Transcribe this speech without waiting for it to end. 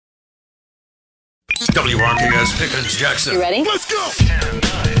WRKS Pickens Jackson. You ready? Let's go! 10, 9,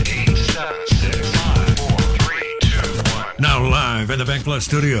 8, 7, 6, 5, 4, 3, 2, 1. Now live in the Bank Plus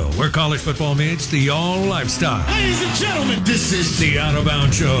studio, where college football meets the all lifestyle. Ladies and gentlemen, this is The Out of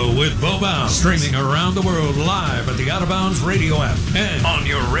Bounds Show with Bo Bounds, streaming around the world live at the Out of Bounds radio app and on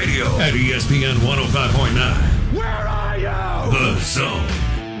your radio at ESPN 105.9. Where are you? The Zone.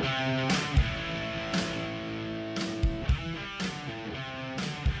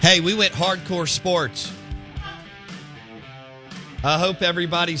 Hey, we went hardcore sports. I hope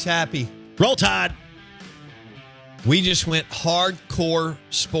everybody's happy. Roll Tide. We just went hardcore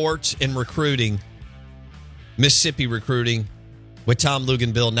sports and recruiting, Mississippi recruiting, with Tom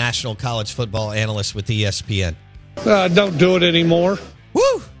Luganville, national college football analyst with ESPN. Don't do it anymore.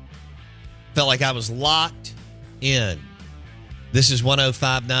 Woo! Felt like I was locked in. This is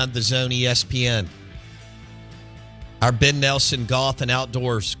 105.9 The Zone ESPN. Our Ben Nelson Golf and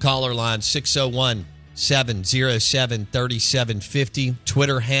Outdoors caller line, 601-707-3750.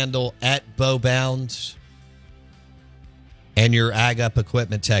 Twitter handle at BoBounds. And your Ag Up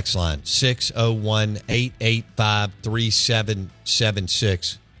Equipment text line,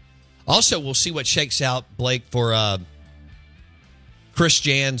 601-885-3776. Also, we'll see what shakes out, Blake, for Chris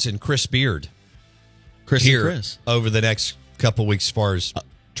Jans and Chris Beard over the next couple weeks as far as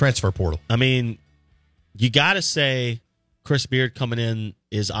transfer portal. I mean, you got to say Chris Beard coming in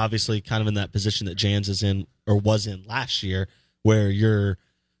is obviously kind of in that position that Jans is in or was in last year, where you're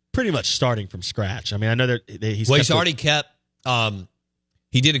pretty much starting from scratch. I mean, I know that he's already kept.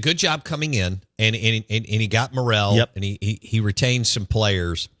 He did a good job coming in, and he got Morrell, yep. and he retained some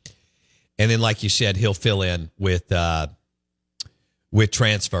players, and then, like you said, he'll fill in with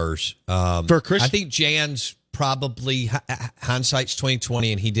transfers. For Chris, I think Jan's probably hindsight's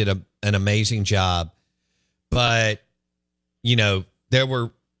 2020, and he did an amazing job. But there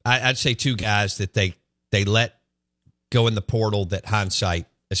were I'd say two guys that they let go in the portal that hindsight,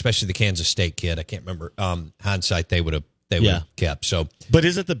 especially the Kansas State kid, I can't remember, hindsight they would have kept. So, but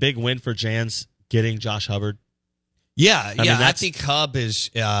isn't the big win for Jans getting Josh Hubbard? Yeah, I think Hubbard's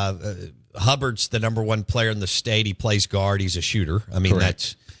the number one player in the state. He plays guard. He's a shooter. I mean, Correct.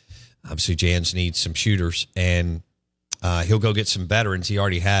 That's obviously Jans needs some shooters, and he'll go get some veterans. He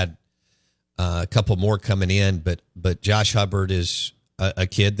already had a couple more coming in, but Josh Hubbard is a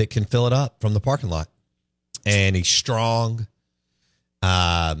kid that can fill it up from the parking lot, and he's strong.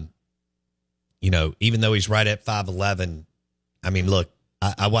 Even though he's right at 5'11", I mean, look,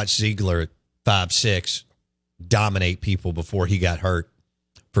 I watched Ziegler at 5'6" dominate people before he got hurt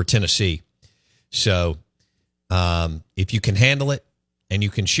for Tennessee. So if you can handle it and you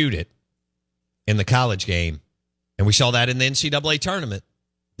can shoot it in the college game, and we saw that in the NCAA tournament,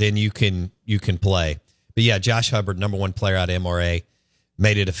 then you can play. But yeah, Josh Hubbard, number one player out of MRA,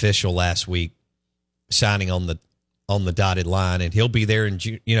 made it official last week, signing on the dotted line, and he'll be there in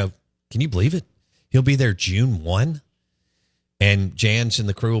June. Can you believe it? He'll be there June 1, and Jans and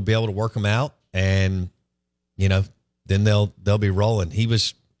the crew will be able to work him out, and then they'll be rolling.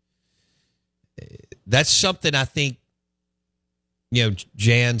 That's something I think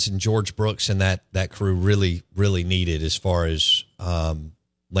Jans and George Brooks and that crew really, really needed as far as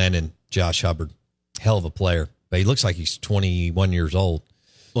landing Josh Hubbard. Hell of a player, but he looks like he's 21 years old.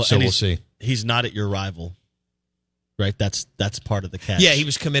 Well, so we'll see. He's not at your rival, right? That's part of the catch. Yeah, he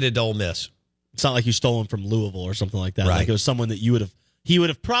was committed to Ole Miss. It's not like you stole him from Louisville or something like that. Right. Like it was someone that he would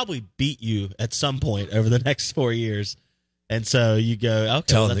have probably beat you at some point over the next 4 years. And so you go,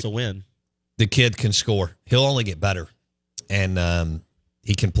 okay, well, that's a win. The kid can score. He'll only get better, and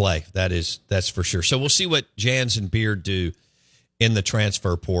he can play. That's for sure. So we'll see what Jans and Beard do in the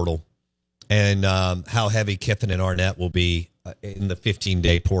transfer portal, and how heavy Kiffin and Arnett will be in the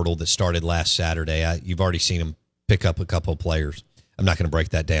 15-day portal that started last Saturday. You've already seen him pick up a couple of players. I'm not going to break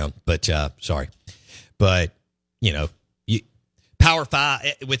that down, but sorry. But, Power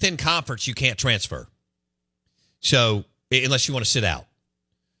 5, within conference, you can't transfer. So, unless you want to sit out.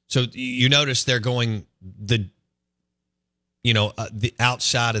 So, you notice they're going the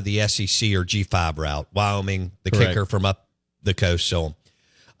outside of the SEC or G5 route. Wyoming, the Correct. kicker from up the coast, so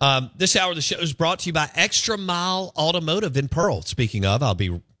on. This hour of the show is brought to you by Extra Mile Automotive in Pearl. Speaking of, I'll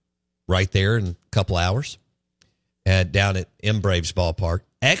be right there in a couple hours down at M. Braves Ballpark.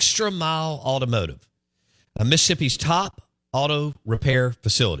 Extra Mile Automotive, Mississippi's top auto repair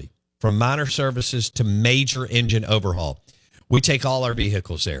facility. From minor services to major engine overhaul, we take all our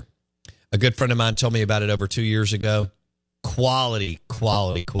vehicles there. A good friend of mine told me about it over 2 years ago. Quality.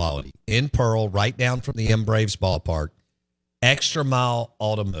 In Pearl, right down from the M. Braves Ballpark. Extra Mile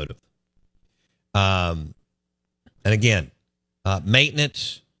Automotive. And again,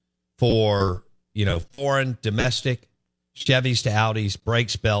 maintenance for foreign, domestic, Chevys to Audis,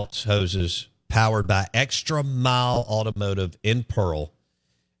 brakes, belts, hoses, powered by Extra Mile Automotive in Pearl.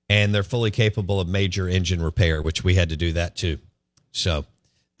 And they're fully capable of major engine repair, which we had to do that too. So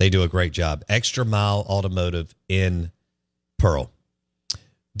they do a great job. Extra Mile Automotive in Pearl.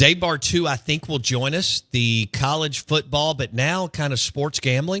 Dave Bartu, I think, will join us. The college football, but now kind of sports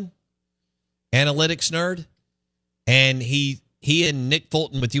gambling analytics nerd. And he and Nick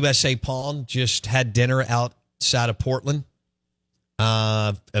Fulton with USA Pawn just had dinner outside of Portland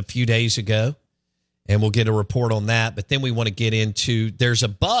a few days ago. And we'll get a report on that. But then we want to get into, there's a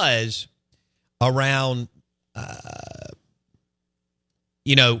buzz around,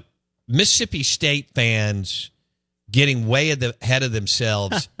 Mississippi State fans getting way ahead of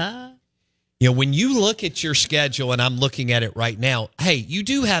themselves. When you look at your schedule, and I'm looking at it right now, hey, you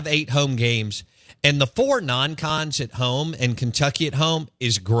do have 8 home games, and the 4 non-cons at home and Kentucky at home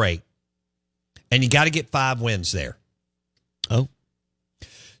is great. And you got to get 5 wins there. Oh.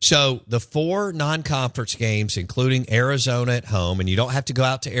 So the 4 non-conference games, including Arizona at home, and you don't have to go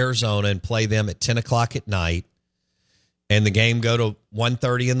out to Arizona and play them at 10 o'clock at night, and the game go to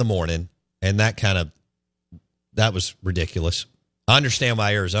 1:30 in the morning, and that was ridiculous. I understand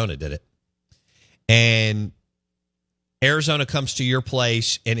why Arizona did it. And Arizona comes to your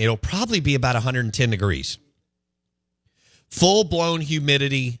place, and it'll probably be about 110 degrees. Full-blown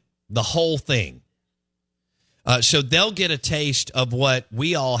humidity, the whole thing. So they'll get a taste of what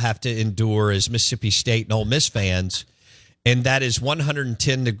we all have to endure as Mississippi State and Ole Miss fans, and that is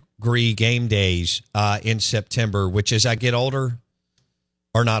 110-degree game days in September, which as I get older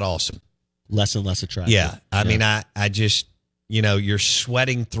are not awesome. Less and less attractive. Yeah. I mean, I just, you're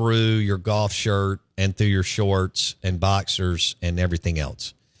sweating through your golf shirt and through your shorts and boxers and everything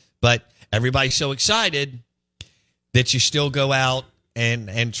else. But everybody's so excited that you still go out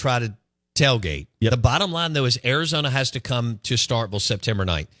and try to tailgate. Yep. The bottom line, though, is Arizona has to come to Starkville September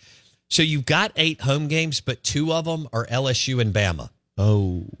 9th. So you've got 8 home games, but 2 of them are LSU and Bama.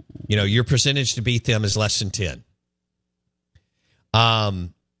 Oh. Your percentage to beat them is less than 10.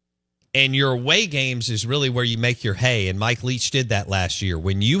 And your away games is really where you make your hay, and Mike Leach did that last year.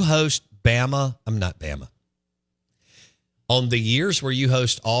 When you host Bama, on the years where you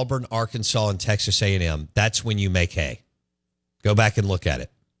host Auburn, Arkansas, and Texas A&M, that's when you make hay. Go back and look at it.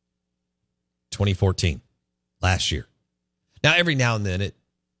 2014, last year. Now, every now and then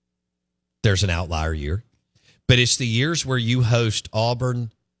there's an outlier year, but it's the years where you host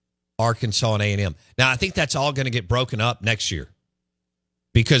Auburn, Arkansas, and A&M. Now, I think that's all going to get broken up next year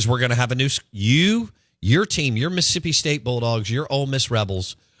because we're going to have a new your team, your Mississippi State Bulldogs, your Ole Miss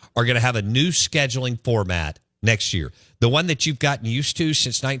Rebels are going to have a new scheduling format next year. The one that you've gotten used to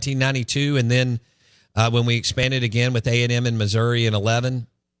since 1992, and then when we expanded again with A&M in Missouri in 11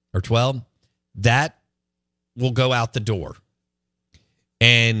 or 12, that will go out the door.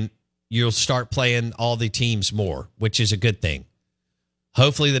 And you'll start playing all the teams more, which is a good thing.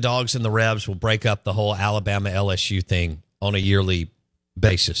 Hopefully the Dogs and the Rebs will break up the whole Alabama LSU thing on a yearly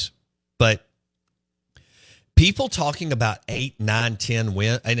basis. But people talking about 8, 9, 10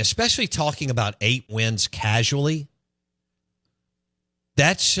 wins, and especially talking about 8 wins casually,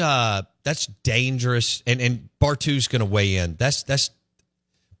 that's dangerous. And Bartu's going to weigh in.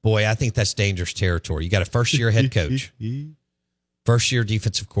 Boy, I think that's dangerous territory. You got a first-year head coach, first-year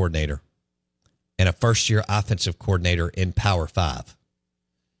defensive coordinator, and a first-year offensive coordinator in Power 5.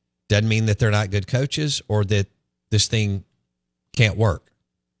 Doesn't mean that they're not good coaches or that this thing can't work.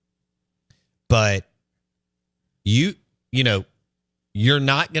 But you're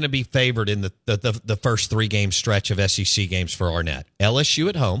not going to be favored in the first 3-game stretch of SEC games for Arnett. LSU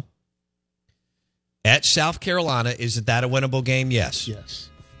at home. At South Carolina, is that a winnable game? Yes. Yes.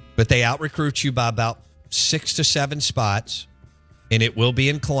 But they out-recruit you by about 6 to 7 spots, and it will be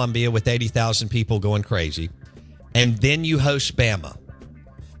in Columbia with 80,000 people going crazy. And then you host Bama.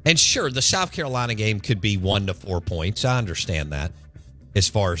 And sure, the South Carolina game could be 1 to 4 points. I understand that as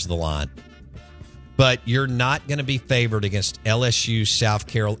far as the line. But you're not going to be favored against LSU,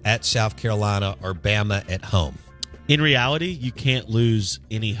 at South Carolina, or Bama at home. In reality, you can't lose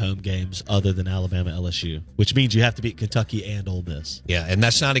any home games other than Alabama, LSU, which means you have to beat Kentucky and Ole Miss. Yeah, and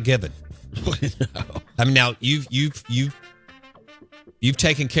that's not a given. No. I mean, now you've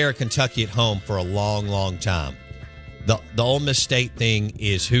taken care of Kentucky at home for a long, long time. The Ole Miss State thing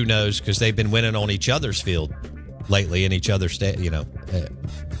is who knows, because they've been winning on each other's field lately in each other's state,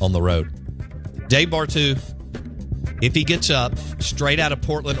 on the road. Dave Bartu, if he gets up straight out of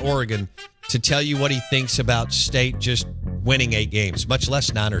Portland, Oregon, to tell you what he thinks about State just winning 8 games, much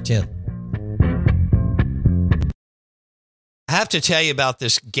less 9 or 10. I have to tell you about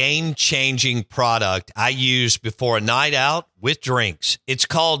this game-changing product I use before a night out with drinks. It's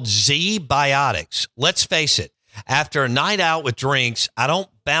called Z-Biotics. Let's face it, after a night out with drinks, I don't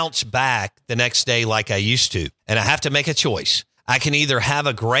bounce back the next day like I used to, and I have to make a choice. I can either have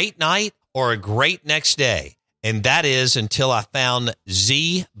a great night or a great next day, and that is until I found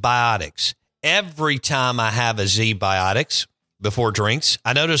Z-Biotics. Every time I have a Z-Biotics before drinks,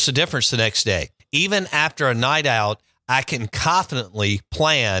 I notice a difference the next day. Even after a night out, I can confidently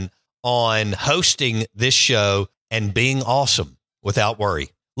plan on hosting this show and being awesome without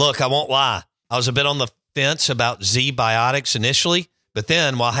worry. Look, I won't lie. I was a bit on the fence about Z-Biotics initially, but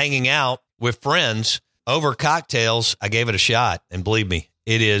then while hanging out with friends over cocktails, I gave it a shot. And believe me,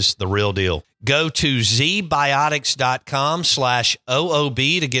 it is the real deal. Go to zbiotics.com/OOB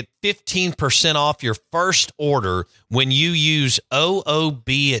to get 15% off your first order when you use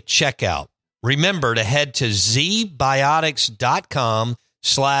OOB at checkout. Remember to head to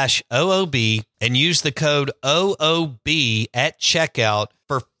zbiotics.com/OOB and use the code OOB at checkout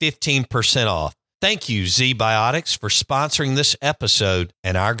for 15% off. Thank you, Z-Biotics, for sponsoring this episode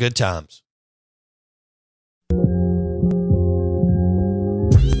and our good times.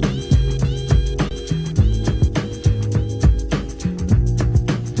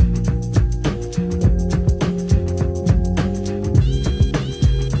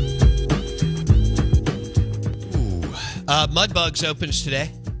 Mudbugs opens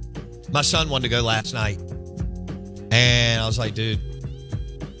today. My son wanted to go last night. And I was like, dude,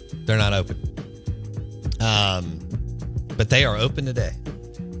 they're not open. But they are open today.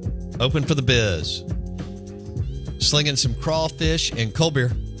 Open for the biz. Slinging some crawfish and cold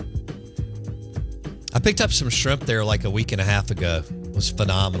beer. I picked up some shrimp there like a week and a half ago. It was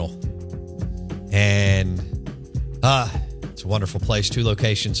phenomenal. And it's a wonderful place. 2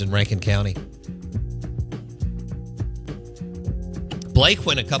 locations in Rankin County. Blake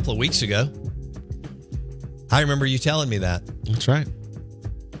went a couple of weeks ago. I remember you telling me that. That's right.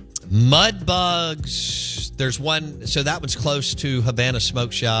 Mudbugs. There's one. So that one's close to Havana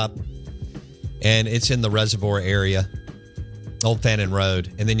Smoke Shop. And it's in the reservoir area. Old Fannin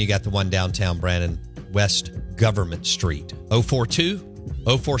Road. And then you got the one downtown Brandon, West Government Street.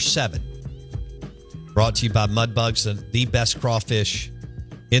 042-047. Brought to you by Mudbugs, the best crawfish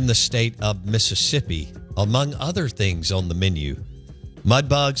in the state of Mississippi. Among other things on the menu.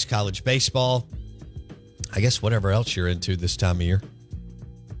 Mudbugs, college baseball, I guess whatever else you're into this time of year.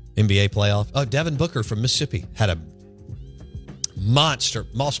 NBA playoff. Oh, Devin Booker from Mississippi had a monster.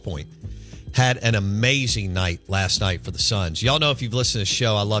 Moss Point had an amazing night last night for the Suns. Y'all know if you've listened to the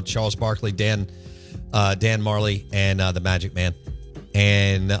show, I love Charles Barkley, Dan Marley, and the Magic Man.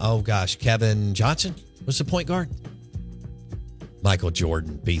 And, oh gosh, Kevin Johnson was the point guard. Michael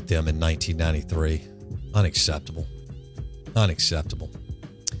Jordan beat them in 1993. Unacceptable.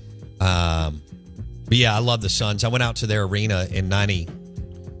 But yeah, I love the Suns. I went out to their arena in 90.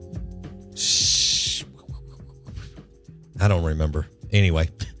 I don't remember. Anyway,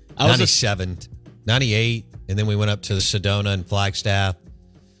 97, 98. And then we went up to the Sedona and Flagstaff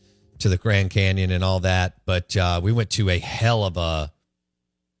to the Grand Canyon and all that. But we went to a hell of a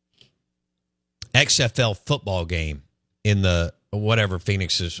XFL football game in the whatever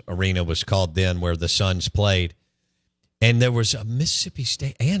Phoenix's arena was called then, where the Suns played. And there was a Mississippi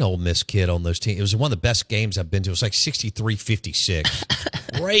State and Ole Miss kid on those teams. It was one of the best games I've been to. It was like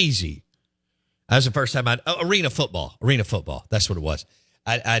 63-56. Crazy. That was the first time arena football. That's what it was.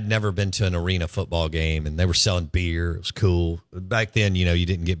 I'd never been to an arena football game, and they were selling beer. It was cool. Back then, you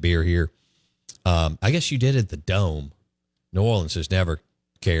didn't get beer here. I guess you did at the Dome. New Orleans has never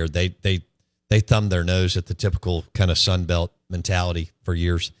cared. They thumbed their nose at the typical kind of Sun Belt mentality for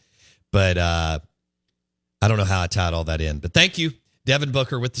years. But I don't know how I tied all that in. But thank you, Devin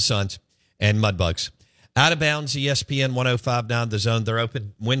Booker with the Suns and Mudbugs. Out of bounds, ESPN 105.9 The Zone. They're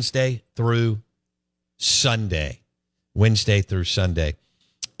open Wednesday through Sunday.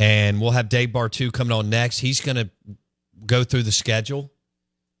 And we'll have Dave Bartu coming on next. He's going to go through the schedule.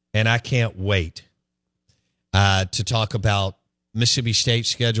 And I can't wait to talk about Mississippi State's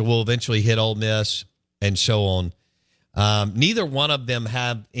schedule. We'll eventually hit Ole Miss and so on. Neither one of them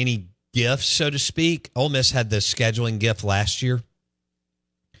have any gifts, so to speak. Ole Miss had the scheduling gift last year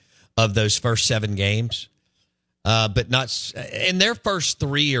of those first 7 games, but not. And their first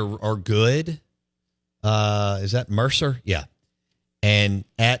 3 are good. Is that Mercer? Yeah, and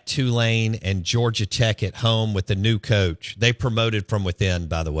at Tulane and Georgia Tech at home with the new coach. They promoted from within,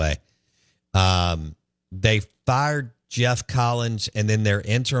 by the way. They fired Jeff Collins, and then their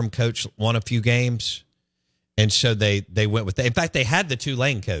interim coach won a few games, and so they went with. In fact, they had the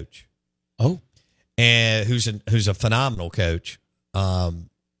Tulane coach. Oh, and who's a phenomenal coach,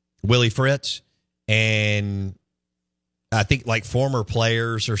 Willie Fritz, and I think like former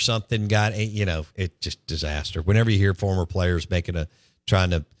players or something got, it's just disaster. Whenever you hear former players trying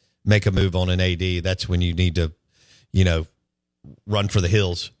to make a move on an AD, that's when you need to, run for the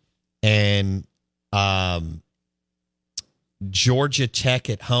hills. And Georgia Tech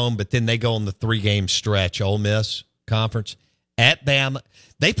at home, but then they go on the 3-game stretch, Ole Miss Conference at Bama.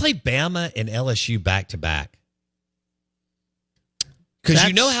 They play Bama and LSU back to back. Because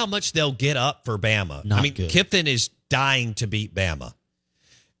you know how much they'll get up for Bama. Good. Kiffin is dying to beat Bama.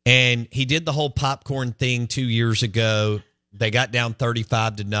 And he did the whole popcorn thing 2 years ago. They got down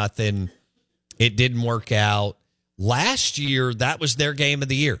 35-0. It didn't work out. Last year, that was their game of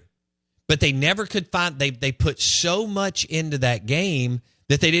the year. But they never could find, they put so much into that game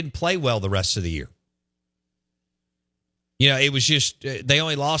that they didn't play well the rest of the year. It was just, they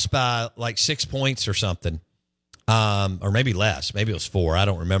only lost by like 6 points or something. Or maybe less. Maybe it was 4. I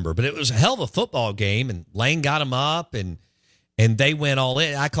don't remember. But it was a hell of a football game, and Lane got them up, and they went all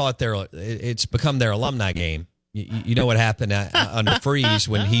in. I call it it's become their alumni game. You know what happened under Freeze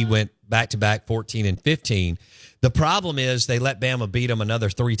when he went back-to-back 14 and 15. The problem is they let Bama beat them another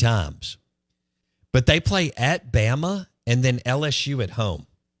 3 times. But they play at Bama and then LSU at home.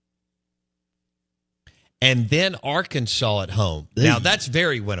 And then Arkansas at home. Now, that's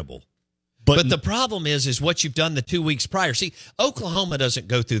very winnable. But the problem is what you've done the 2 weeks prior. See, Oklahoma doesn't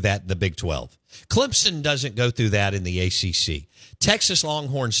go through that in the Big 12. Clemson doesn't go through that in the ACC. Texas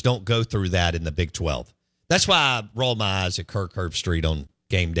Longhorns don't go through that in the Big 12. That's why I roll my eyes at Kirk Herbstreit on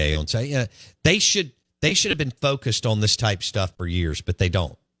game day and say, they should have been focused on this type of stuff for years, but they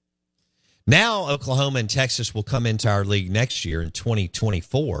don't. Now Oklahoma and Texas will come into our league next year in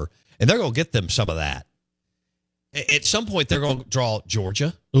 2024, and they're going to get them some of that. At some point, they're going to draw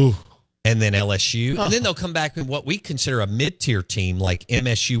Georgia. Ooh. And then LSU. And then they'll come back with what we consider a mid-tier team like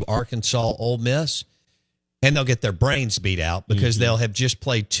MSU, Arkansas, Ole Miss. And they'll get their brains beat out because they'll have just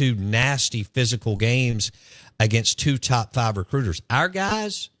played 2 nasty physical games against 2 top 5 recruiters. Our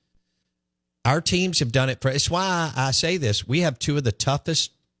guys, our teams have done it. It's why I say this. We have 2 of the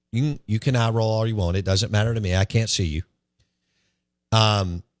toughest. You can eye roll all you want. It doesn't matter to me. I can't see you.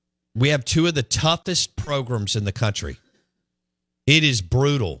 We have 2 of the toughest programs in the country. It is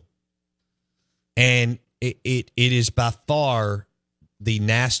brutal. And it is by far the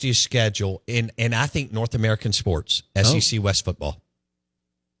nastiest schedule in I think North American sports, SEC West football.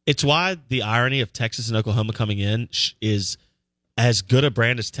 It's why the irony of Texas and Oklahoma coming in is as good a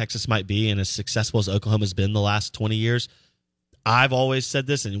brand as Texas might be and as successful as Oklahoma's been the last 20 years. I've always said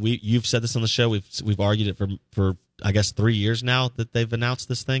this, and you've said this on the show. We've argued it for I guess 3 years now that they've announced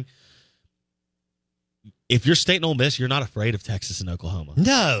this thing. If you're State and Ole Miss, you're not afraid of Texas and Oklahoma.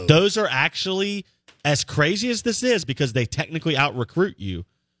 No. Those are actually, as crazy as this is, because they technically out-recruit you,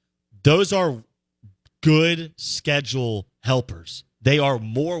 those are good schedule helpers. They are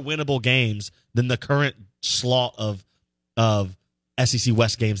more winnable games than the current slot of SEC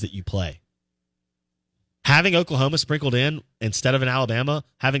West games that you play. Having Oklahoma sprinkled in instead of an Alabama,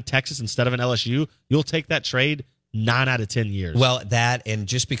 having Texas instead of an LSU, you'll take that trade 9 out of 10 years. Well, that, and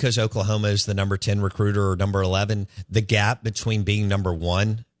just because Oklahoma is the number 10 recruiter or number 11, the gap between being number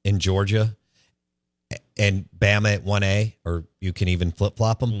 1 in Georgia and Bama at 1A, or you can even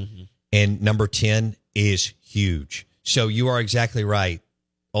flip-flop them, and number 10 is huge. So you are exactly right.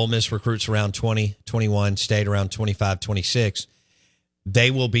 Ole Miss recruits around 20, 21, State around 25, 26.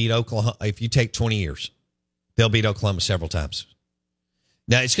 They will beat Oklahoma. If you take 20 years, they'll beat Oklahoma several times.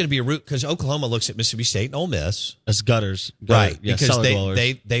 Now, it's going to be a route because Oklahoma looks at Mississippi State and Ole Miss. As gutters. Right, Yeah, because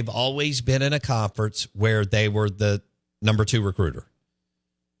they've they've always been in a conference where they were the number 2 recruiter.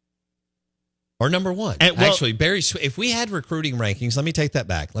 Or number 1. Actually, if we had recruiting rankings, let me take that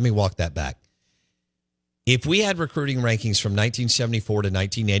back. Let me walk that back. If we had recruiting rankings from 1974 to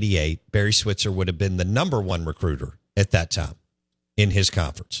 1988, Barry Switzer would have been the number 1 recruiter at that time in his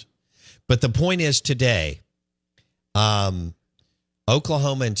conference. But the point is today,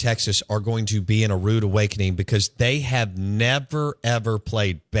 Oklahoma and Texas are going to be in a rude awakening because they have never, ever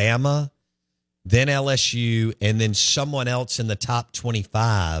played Bama, then LSU, and then someone else in the top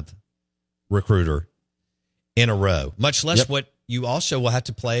 25 recruiter in a row, much less what you also will have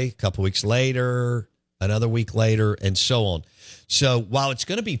to play a couple weeks later, another week later, and so on. So while it's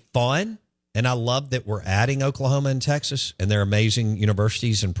going to be fun, and I love that we're adding Oklahoma and Texas, and they're amazing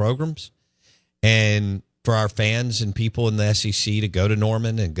universities and programs, and for our fans and people in the SEC to go to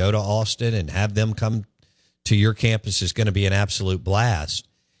Norman and go to Austin and have them come to your campus is going to be an absolute blast.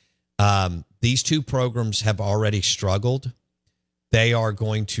 These 2 programs have already struggled they are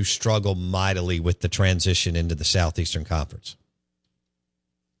going to struggle mightily with the transition into the Southeastern Conference.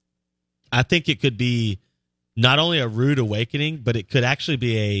 I think it could be not only a rude awakening, but it could actually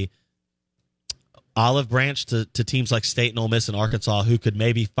be a olive branch to teams like State and Ole Miss and Arkansas, who could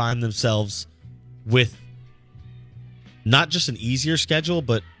maybe find themselves with not just an easier schedule,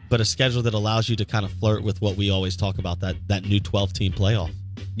 but a schedule that allows you to kind of flirt with what we always talk about, that new 12-team playoff.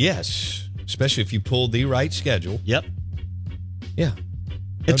 Yes, especially if you pull the right schedule. Yep. Yeah.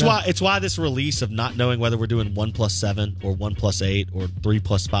 It's why this release of not knowing whether we're doing 1+7 or 1+8 or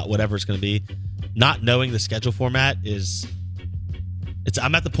 3+5, whatever it's going to be, not knowing the schedule format is.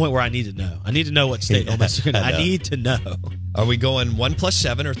 I'm at the point where I need to know. I need to know what State and Ole Miss are going to. I need to know. Are we going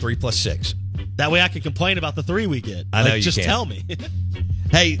 1+7 or 3+6? That way I can complain about the 3 we get. I know you just can. Tell me.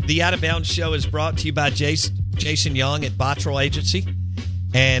 Hey, the Out of Bounds show is brought to you by Jason Young at Bottrell Agency.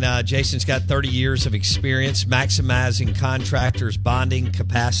 And Jason's got 30 years of experience maximizing contractors' bonding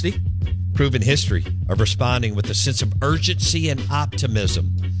capacity, proven history of responding with a sense of urgency and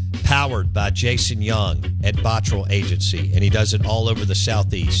optimism, powered by Jason Young at Bottrell Agency. And he does it all over the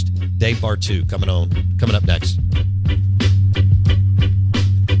Southeast. Dave Bartu coming up next.